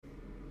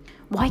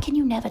Why can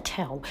you never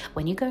tell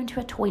when you go into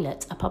a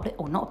toilet, a public,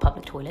 or not a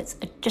public toilet,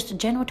 just a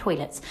general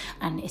toilet,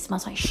 and it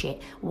smells like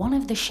shit? One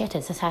of the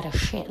shitters has had a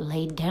shit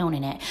laid down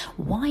in it.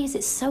 Why is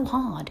it so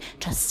hard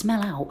to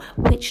smell out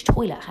which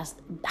toilet has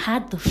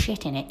had the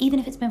shit in it? Even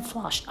if it's been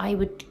flushed, I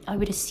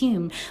would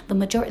assume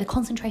the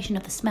concentration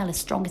of the smell is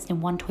strongest in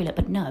one toilet,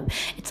 but no.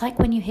 It's like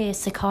when you hear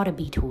cicada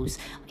beetles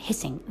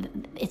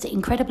hissing. It's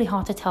incredibly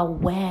hard to tell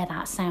where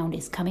that sound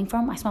is coming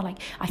from. I feel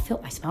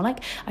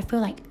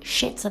like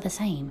shits are the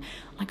same.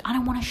 Like, I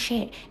don't want to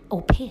shit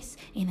or piss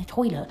in a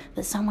toilet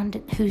that someone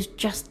who's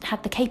just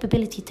had the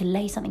capability to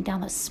lay something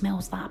down that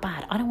smells that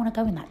bad. I don't want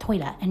to go in that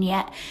toilet. And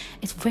yet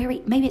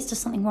maybe it's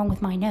just something wrong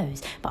with my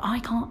nose, but I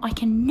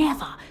can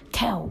never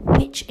tell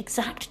which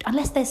exact,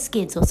 unless there's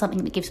skids or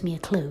something that gives me a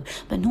clue,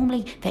 but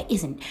normally there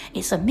isn't.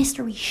 It's a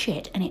mystery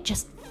shit, and it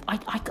just,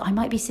 I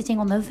might be sitting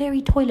on the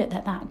very toilet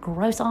that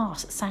gross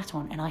ass sat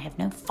on, and I have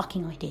no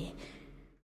fucking idea.